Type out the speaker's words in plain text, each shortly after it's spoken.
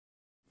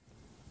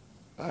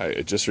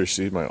I just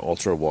received my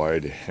ultra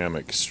wide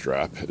hammock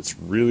strap. It's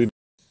really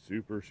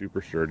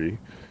super sturdy.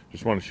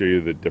 Just want to show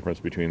you the difference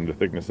between the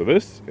thickness of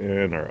this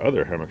and our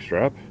other hammock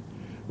strap,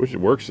 which it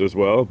works as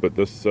well, but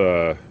this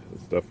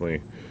is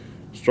definitely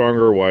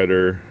stronger,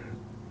 wider,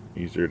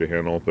 easier to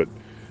handle. But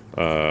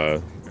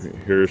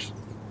here's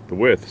the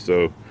width.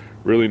 So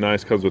really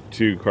nice, comes with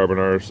 2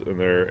 carbonars in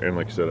there, and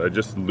like I said, I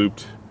just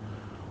looped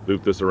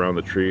this around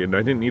the tree, and I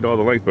didn't need all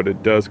the length, but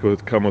it does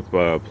come with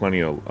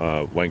plenty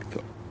of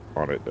length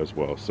on it as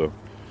well. So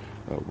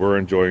we're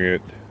enjoying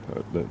it.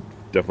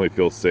 Definitely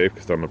feels safe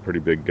because I'm a pretty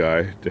big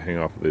guy to hang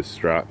off of this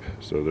strap,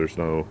 so it's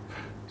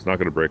not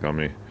going to break on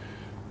me.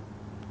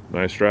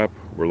 Nice strap,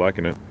 we're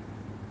liking it.